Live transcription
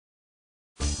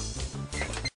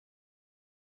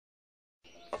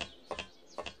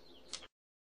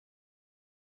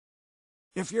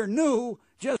If you're new,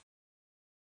 just...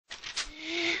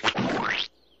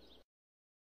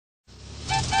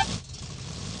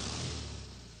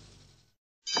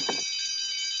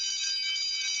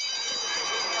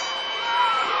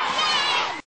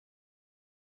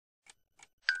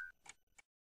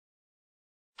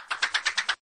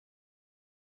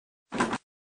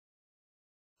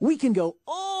 We can go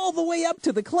all the way up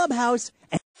to the clubhouse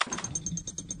and...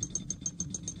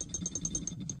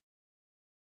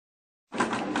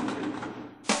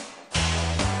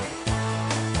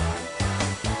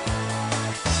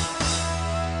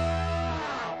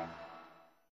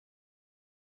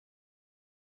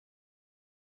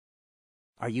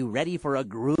 Are you ready for a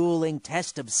grueling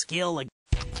test of skill?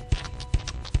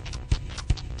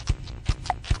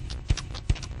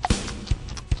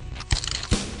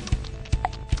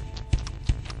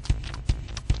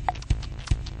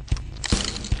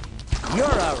 You're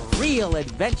a real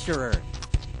adventurer.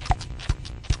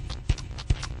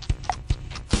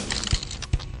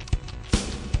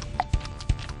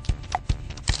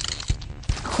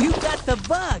 You got the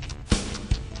bug.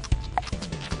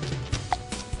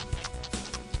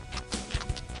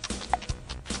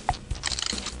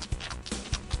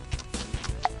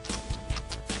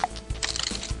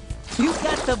 You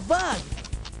got the bug.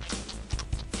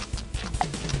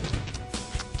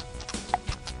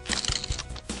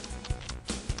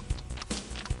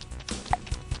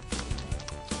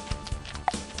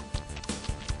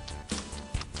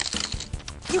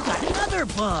 You got another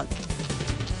bug.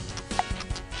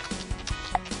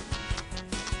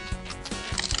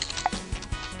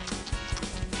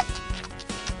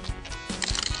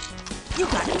 You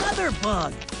got another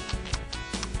bug.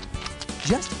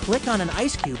 Just click on an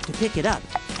ice cube to pick it up,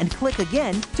 and click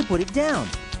again to put it down.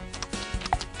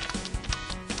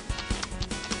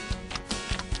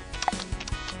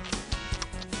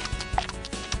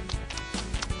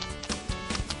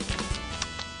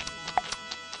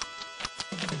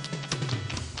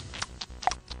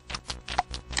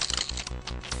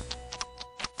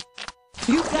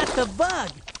 You got the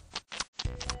bug!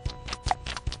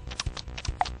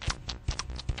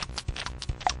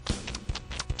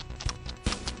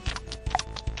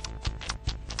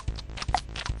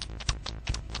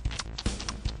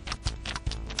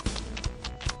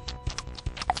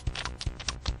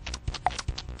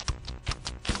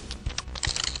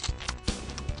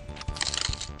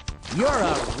 You're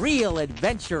a real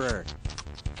adventurer.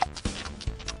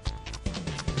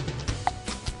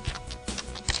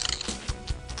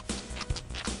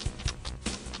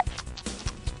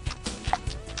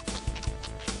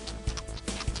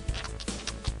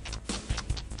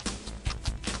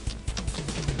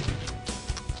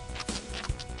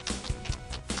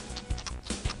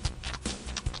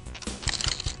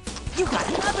 You got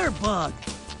another bug.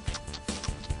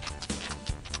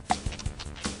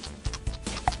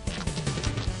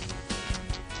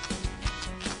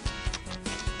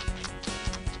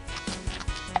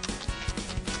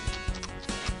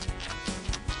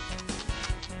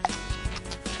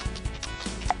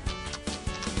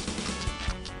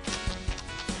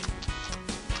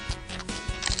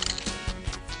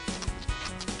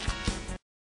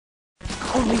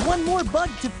 Only one more bug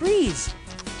to freeze.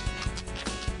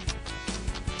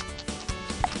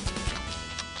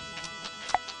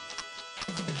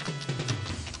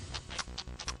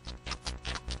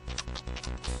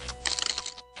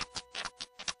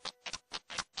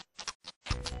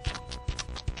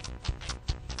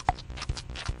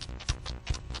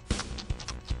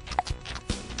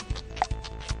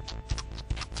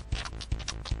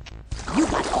 You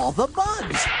got all the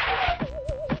bugs.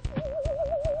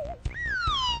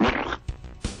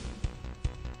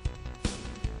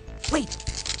 Wait,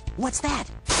 what's that?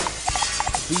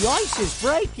 The ice is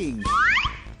breaking.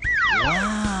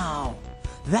 Wow,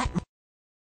 that...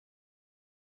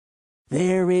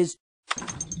 There is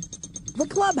the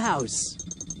clubhouse.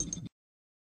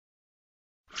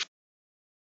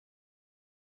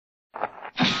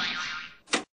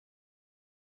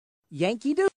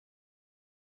 Yankee Doodle.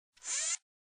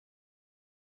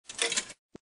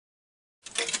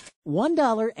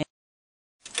 $1 and...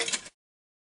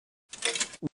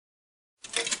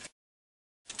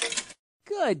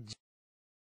 Good.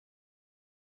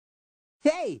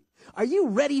 Hey, are you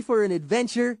ready for an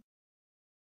adventure?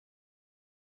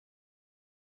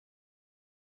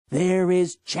 There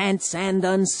is chance and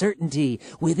uncertainty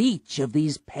with each of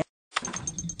these pairs.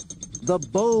 The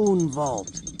Bone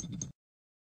Vault.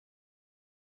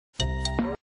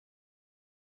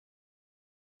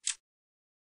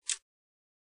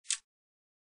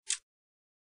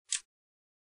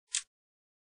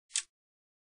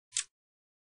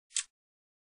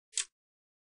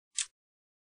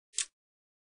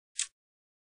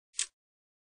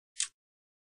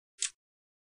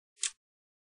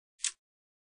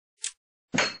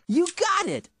 You got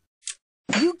it!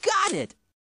 You got it!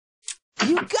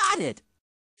 You got it!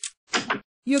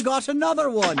 You got another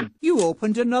one. You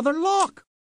opened another lock.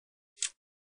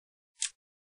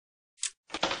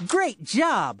 Great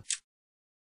job!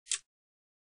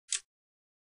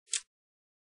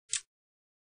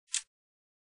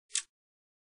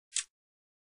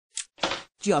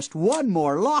 Just one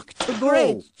more lock to go.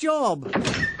 Great job!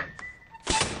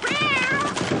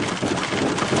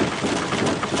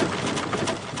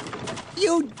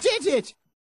 You did it!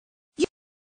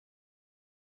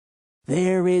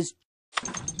 There is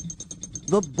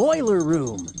the boiler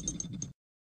room.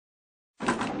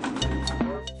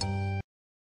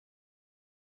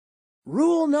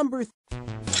 Rule number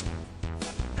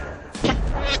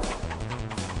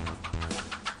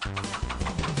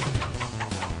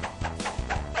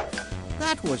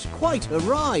That was quite a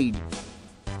ride.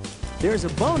 There's a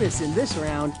bonus in this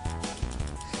round.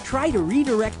 Try to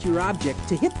redirect your object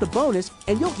to hit the bonus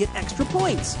and you'll get extra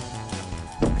points.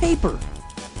 Paper.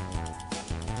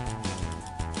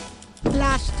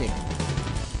 Plastic.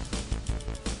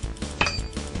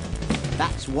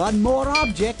 That's one more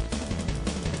object.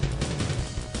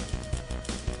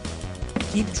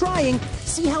 Keep trying.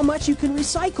 See how much you can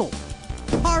recycle.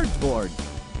 Cardboard.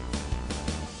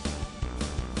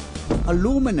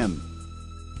 Aluminum.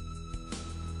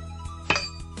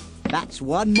 That's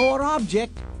one more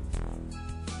object.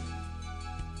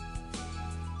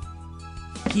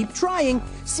 Keep trying.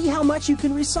 See how much you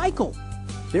can recycle.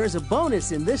 There's a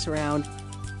bonus in this round.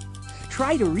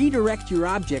 Try to redirect your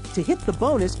object to hit the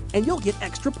bonus and you'll get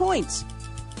extra points.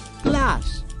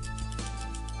 Glass.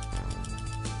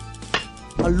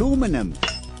 Aluminum.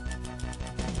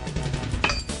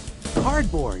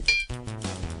 Cardboard.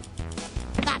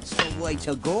 That's the way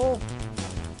to go.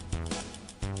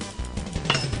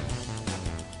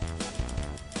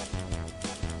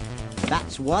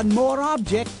 That's one more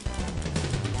object.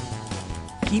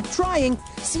 Keep trying.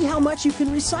 See how much you can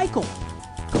recycle.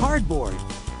 Cardboard.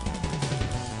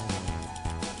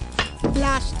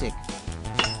 Plastic.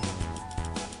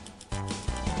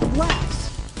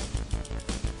 Glass.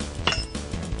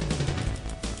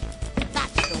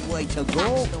 That's the way to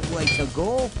go. That's the way to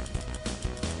go.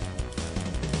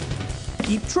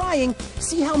 Keep trying.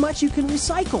 See how much you can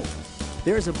recycle.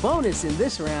 There's a bonus in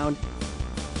this round.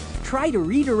 Try to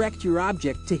redirect your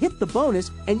object to hit the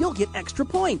bonus and you'll get extra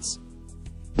points.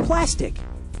 Plastic.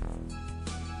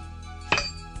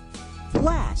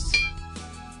 Glass.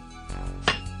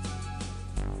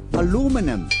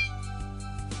 Aluminum.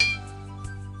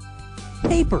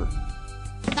 Paper.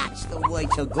 That's the way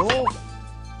to go.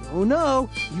 Oh no,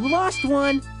 you lost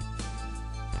one.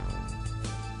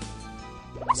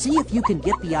 See if you can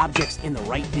get the objects in the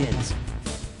right bins.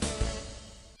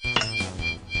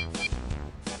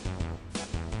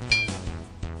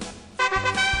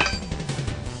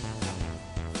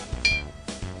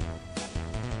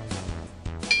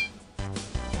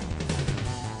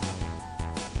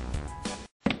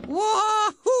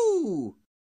 Wahoo!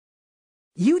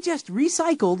 You just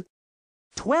recycled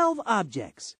 12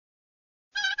 objects.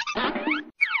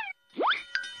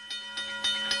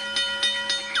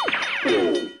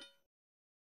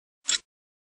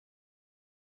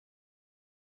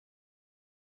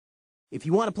 If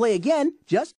you want to play again,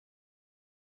 just...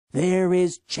 There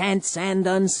is chance and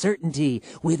uncertainty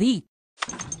with each.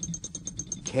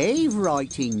 Cave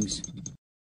writings.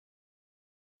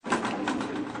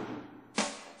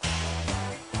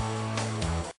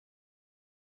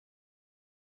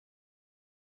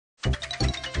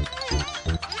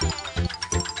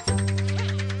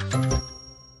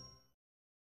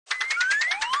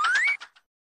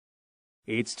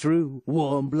 It's true,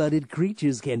 warm-blooded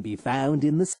creatures can be found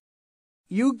in the...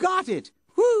 You got it!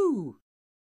 Whoo!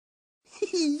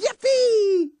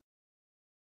 Yippee!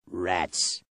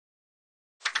 Rats.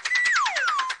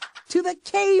 To the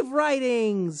cave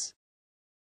writings!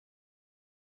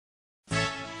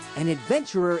 An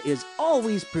adventurer is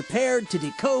always prepared to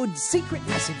decode secret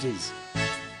messages.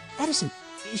 Edison,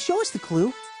 show us the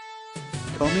clue.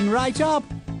 Coming right up.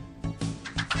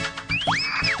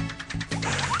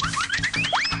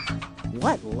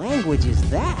 What language is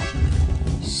that?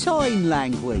 Sign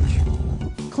language.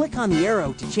 Click on the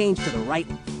arrow to change to the right.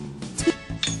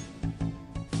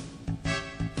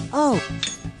 Oh.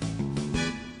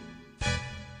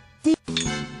 D.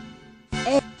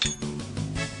 A.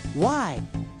 Y.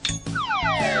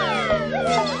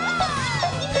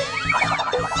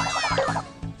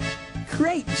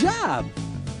 Great job!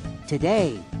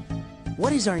 Today,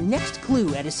 what is our next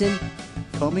clue, Edison?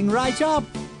 Coming right up.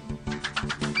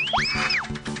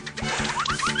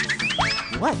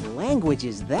 What language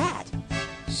is that?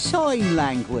 Sign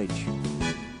language.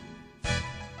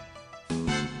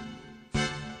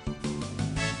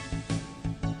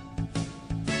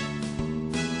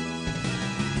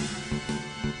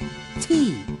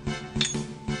 T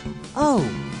O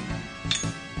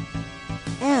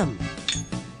M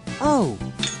O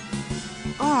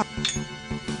R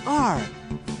R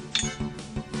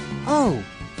O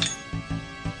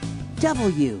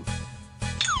W.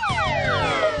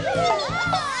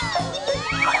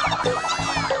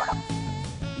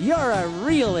 You're a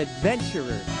real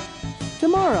adventurer.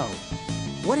 Tomorrow,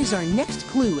 what is our next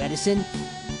clue, Edison?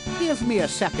 Give me a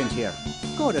second here.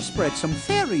 Gotta spread some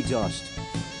fairy dust.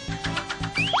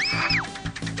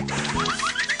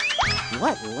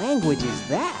 What language is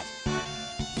that?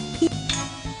 P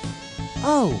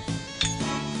O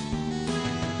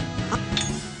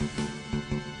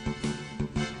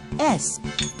S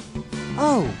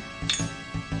O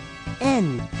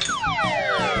N.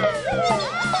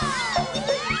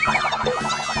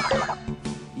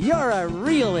 You're a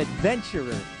real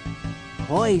adventurer.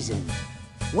 Poison.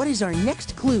 What is our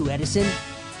next clue, Edison?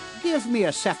 Give me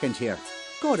a second here.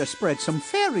 Gotta spread some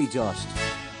fairy dust.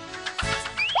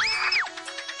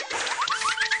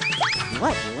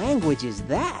 What language is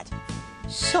that?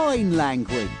 Sign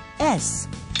language. S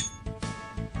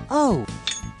O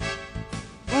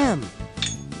M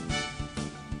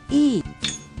E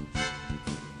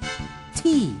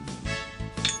T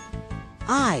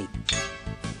I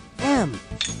M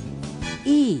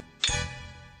E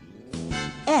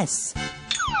S.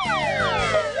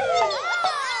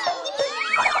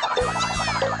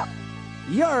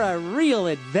 You're a real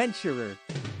adventurer.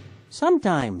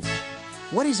 Sometimes.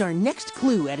 What is our next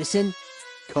clue, Edison?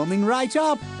 Coming right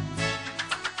up.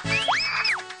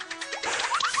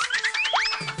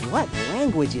 What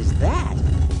language is that?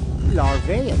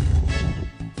 Larvaic.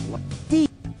 D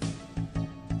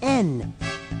N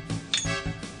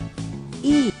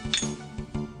E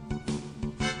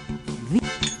V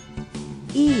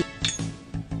E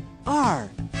R.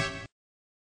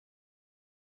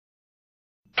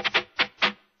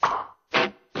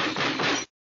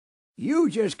 You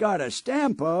just got a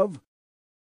stamp of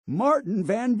Martin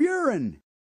Van Buren.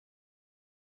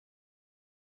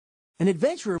 An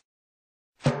adventurer.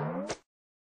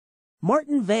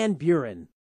 Martin Van Buren.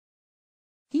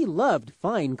 He loved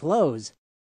fine clothes.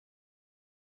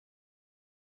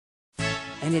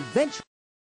 An adventure.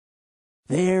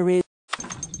 There is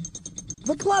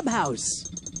the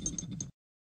clubhouse.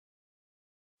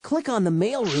 Click on the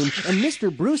mailroom and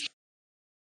Mr. Bruce.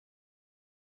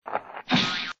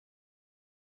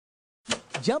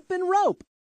 Jumping rope.